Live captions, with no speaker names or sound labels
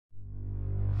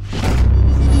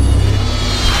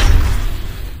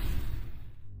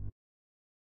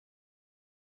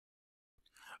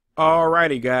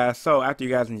Alrighty guys, so after you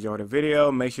guys enjoyed the video,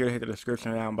 make sure to hit the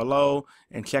description down below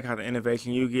and check out the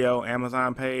Innovation Yu-Gi-Oh!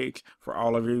 Amazon page for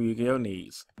all of your Yu-Gi-Oh!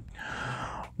 needs.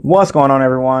 What's going on,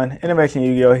 everyone? Innovation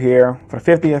Yu-Gi-Oh! Here for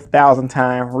the 50,000th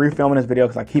time refilming this video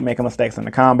because I keep making mistakes in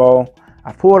the combo.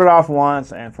 I pulled it off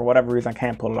once and for whatever reason I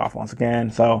can't pull it off once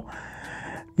again. So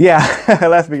yeah,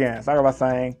 let's begin. Sorry about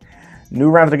saying new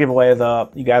rounds of the giveaway is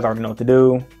up. You guys already know what to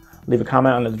do. Leave a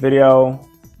comment on this video,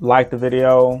 like the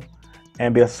video,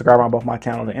 and be a subscriber on both my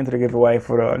channels to enter the giveaway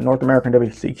for the North American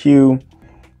WCQ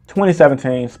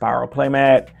 2017 Spyral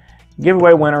Playmat.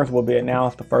 Giveaway winners will be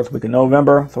announced the first week of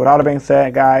November. So with all that being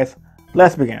said, guys,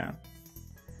 let's begin.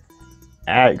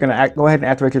 You're going to go ahead and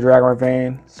activate your Dragon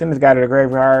Ravine, send this guy to the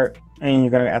graveyard, and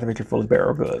you're going to activate your Fool's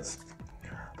Burial Goods.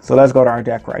 So let's go to our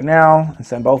deck right now and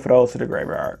send both of those to the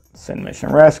graveyard. Send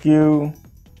Mission Rescue.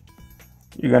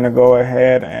 You're going to go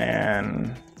ahead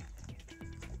and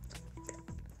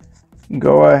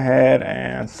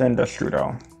send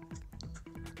Destrudo.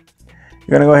 You're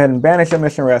going to go ahead and banish your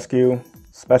Mission Rescue,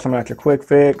 special out your Quick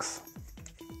Fix,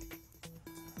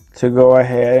 to go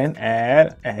ahead and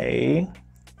add a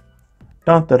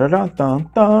Spyral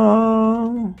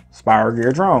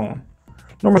Gear Drone.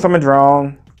 Normal summon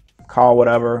drone, call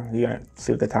whatever, you're going to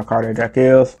see what the top card of your deck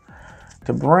is,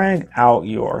 to bring out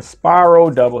your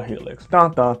Spyral Double Helix.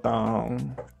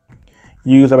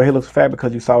 Use Double Helix effect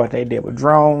because you saw what they did with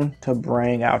drone to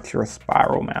bring out your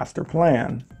Spyral Master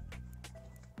Plan.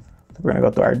 So we're going to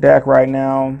go through our deck right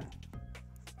now.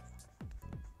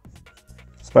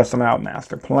 Special out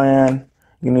Master Plan.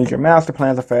 You can use your Master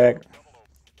Plan's effect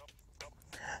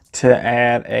to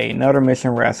add another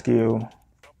Mission Rescue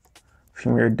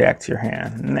from your deck to your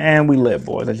hand. And we lit,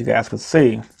 boys, as you guys can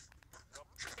see.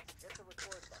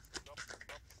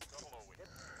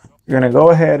 You're going to go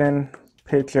ahead and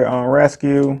pick your own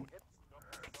rescue,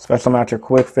 special out your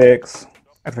Quick Fix,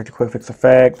 activate your Quick Fix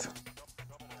effect,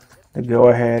 to go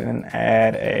ahead and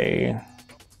add a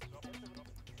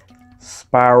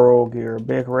Spyral Gear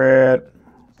Big Red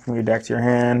from your deck to your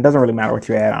hand. Doesn't really matter what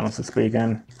you add, honestly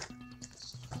speaking.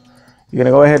 You're going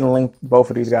to go ahead and link both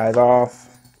of these guys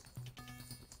off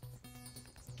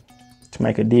to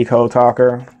make a decode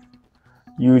talker.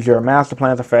 Use your Master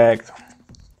Plan's effect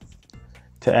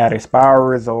to add a Spyral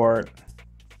Resort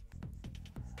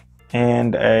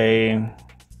and a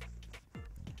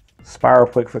Spyral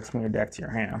Quick Fix from your deck to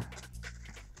your hand.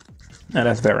 Now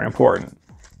that's very important.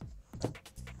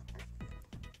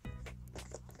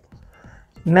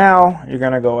 Now you're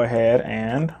going to go ahead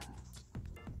and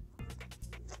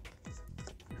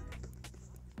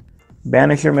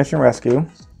banish your Mission Rescue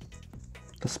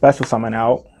to special summon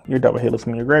out your Double Helix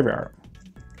from your graveyard.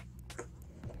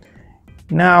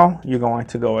 Now you're going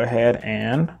to go ahead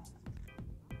and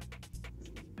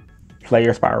play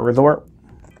your Spyral Resort.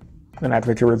 Then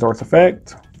activate your Resort's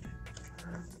effect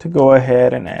to go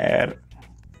ahead and add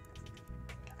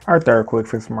our third Quick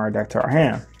Fix from our deck to our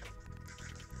hand.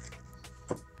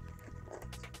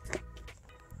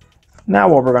 Now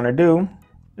what we're going to do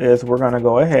is we're going to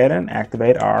go ahead and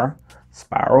activate our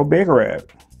Spyral Big Red,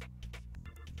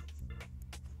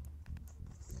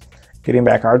 getting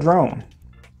back our drone.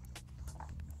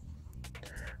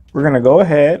 We're going to go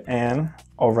ahead and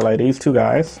overlay these two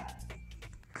guys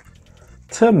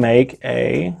to make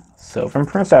a Sylvan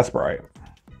Princess Sprite.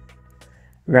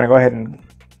 We're going to go ahead and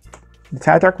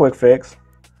detach our Quick Fix,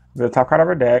 the top card of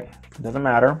our deck. It doesn't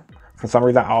matter. For some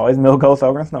reason, I always mill Ghost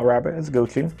Ogre and Snow Rabbit. It's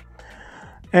Gucci.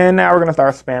 And now we're going to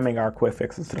start spamming our Quick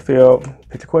Fixes to the field.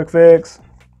 Pick your Quick Fix,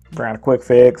 bring out a Quick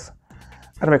Fix,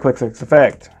 activate Quick Fix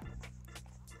effect,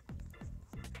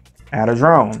 add a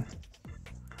drone.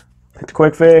 Pick the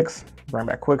Quick Fix, bring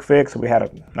back Quick Fix. So we had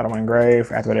another one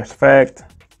engraved, activate this effect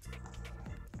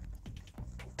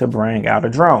to bring out a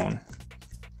drone.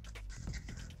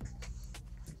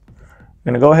 I'm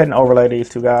going to go ahead and overlay these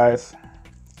two guys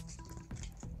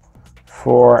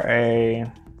for a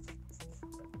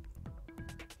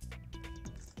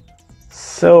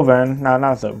Sylvan,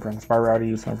 not Sylvan Princess, I already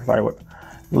used something for with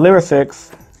Lyric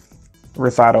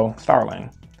Recital Starling.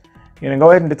 You're going to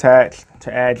go ahead and detach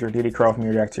to add your DD Crow from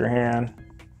your deck to your hand.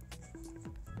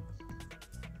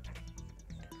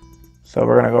 So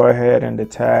we're going to go ahead and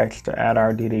detach to add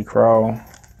our DD Crow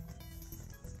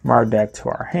from our deck to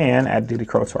our hand. Add DD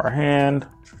Crow to our hand.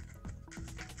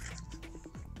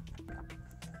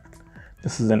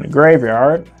 This is in the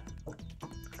graveyard.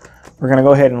 We're going to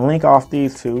go ahead and link off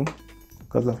these two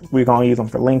because we're going to use them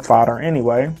for link fodder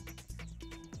anyway,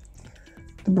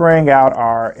 to bring out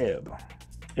our Ib.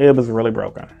 Ib is really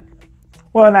broken.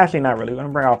 Well, and actually not really. We're going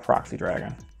to bring out Proxy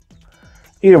Dragon.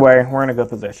 Either way, we're in a good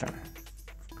position.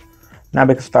 Now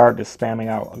we can start just spamming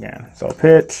out again. So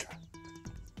pitch,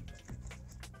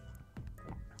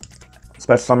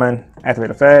 special summon,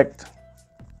 activate effect.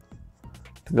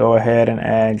 Go ahead and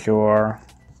add your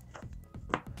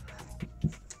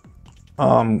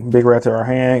big red to our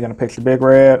hand. You're gonna pitch the big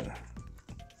red.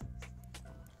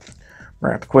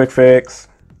 Bring out the quick fix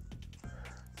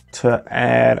to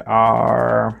add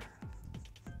our.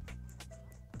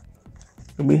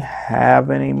 Do we have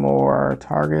any more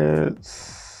targets?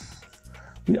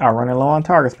 We are running low on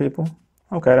targets, people.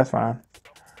 Okay, that's fine.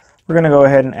 We're gonna go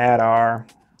ahead and add our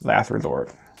last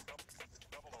resort.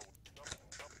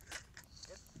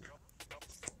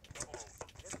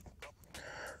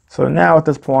 So now at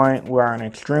this point, we are in an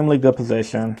extremely good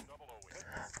position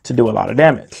to do a lot of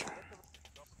damage.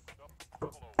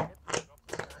 I'm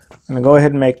gonna go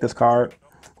ahead and make this card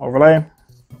overlay.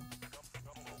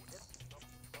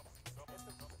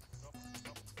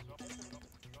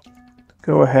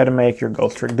 Go ahead and make your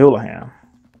Ghost Trick Doulahan.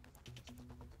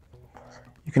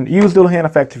 You can use Doulahan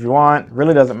effect if you want.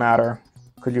 Really doesn't matter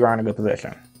because you are in a good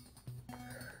position.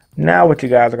 Now what you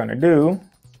guys are gonna do,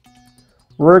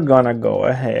 we're gonna go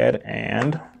ahead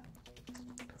and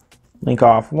link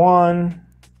off one.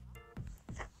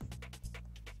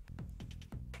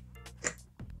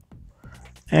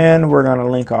 And we're gonna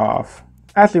link off,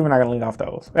 actually we're not gonna link off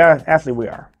those. Actually we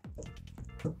are.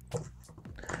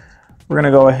 We're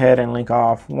gonna go ahead and link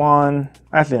off one.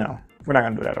 Actually no, we're not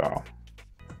gonna do that at all.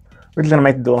 We're just gonna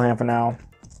make the Doulahan for now.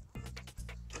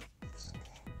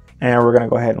 And we're gonna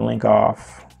go ahead and link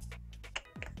off.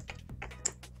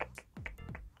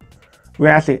 We're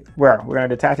gonna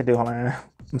detach the Doulahan.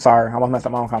 I'm sorry, I almost messed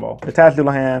up my own combo. Detach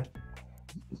Doulahan,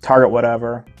 target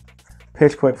whatever,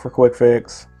 pitch quick for quick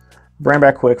fix, bring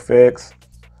back quick fix,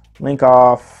 link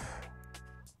off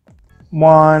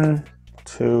 1,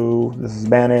 2, this is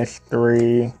banish,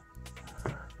 3,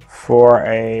 for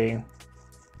a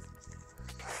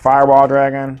Firewall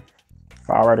Dragon.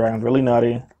 Firewall Dragon's really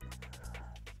nutty.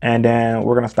 And then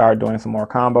we're gonna start doing some more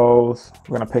combos.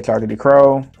 We're gonna pitch out the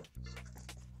Crow.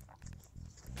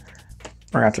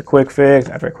 Bring out your quick fix,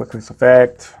 after a quick fix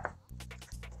effect.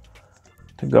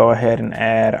 To go ahead and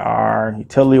add our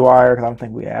utility wire, because I don't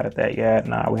think we added that yet.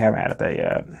 No, we haven't added that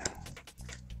yet.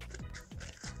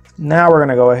 Now we're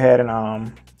gonna go ahead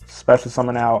and special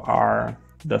summon out our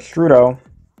Destrudo,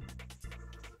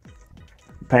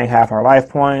 paying half our life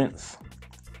points.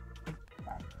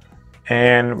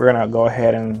 And we're gonna go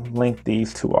ahead and link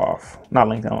these two off. Not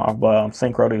link them off, but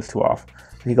synchro these two off.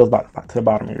 He goes back to the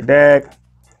bottom of your deck.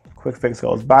 Quick fix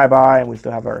goes bye-bye, and we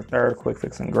still have our third quick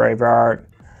fix in graveyard.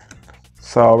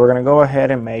 So we're gonna go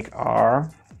ahead and make our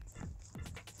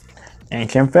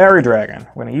Ancient Fairy Dragon.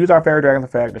 We're gonna use our Fairy Dragon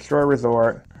effect, destroy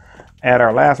resort, add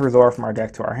our last resort from our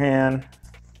deck to our hand.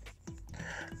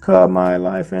 Cut my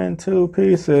life in 2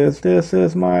 pieces. This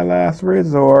is my last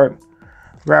resort.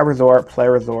 Grab resort, play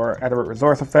resort. Activate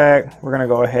resource effect. We're gonna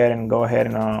go ahead and grab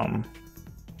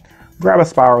a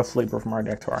Spyral Sleeper from our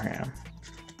deck to our hand.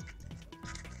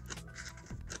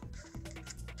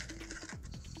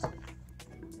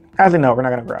 Actually, no, we're not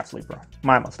gonna grab Sleeper.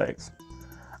 My mistakes.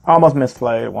 Almost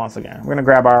misplayed once again. We're gonna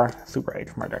grab our Super Age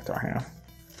from our deck to our hand.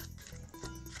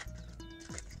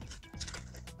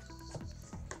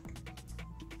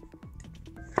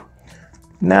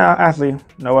 Now, actually, you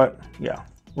know what? Yeah,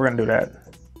 we're gonna do that.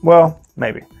 Well,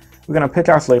 maybe. We're gonna pitch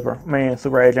our Sleeper,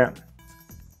 Super Agent.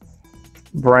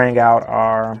 Bring out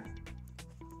our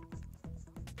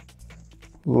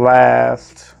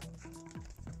last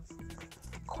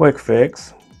quick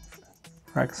fix.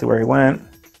 I can see where he went.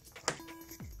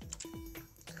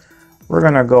 We're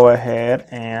gonna go ahead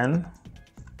and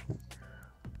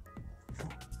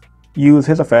use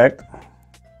his effect,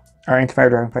 our Ancient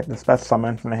Fairy Dragon effect, the special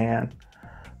summon from the hand,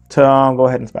 to go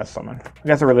ahead and special summon. I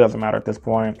guess it really doesn't matter at this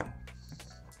point.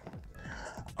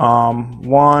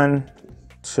 1,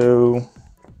 2,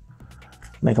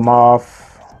 make him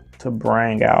off to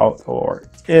bring out or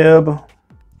Ib.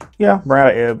 Yeah, bring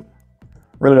out Ib.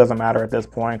 Really doesn't matter at this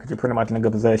point because you're pretty much in a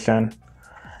good position.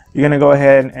 You're gonna go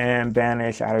ahead and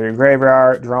banish out of your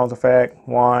graveyard, drones effect,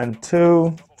 1,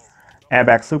 2. Add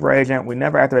back Super Agent. We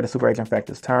never activated Super Agent effect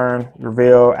this turn.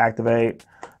 Reveal, activate,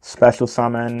 special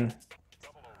summon,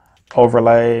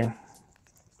 overlay,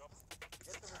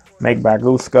 make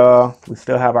Baguska. We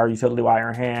still have our utility wire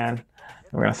in hand.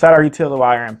 We're gonna set our utility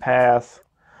wire and pass.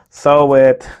 So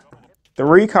with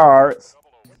 3 cards,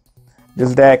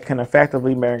 this deck can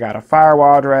effectively bring out a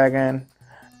Firewall Dragon,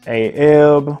 a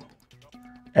Ib,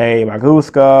 a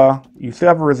Baguska. You still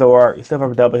have a resort, you still have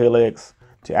a double helix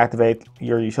to activate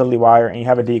your utility wire, and you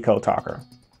have a decode talker.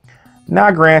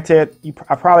 Now granted,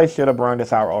 I probably should have brought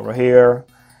this out over here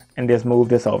and just move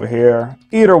this over here.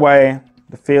 Either way,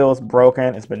 the field's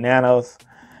broken, it's bananas,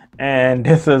 and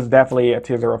this is definitely a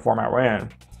tier 0 format we're in.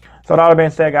 So with all that being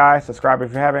said, guys, subscribe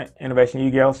if you haven't. Innovation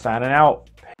Yu-Gi-Oh! Signing out.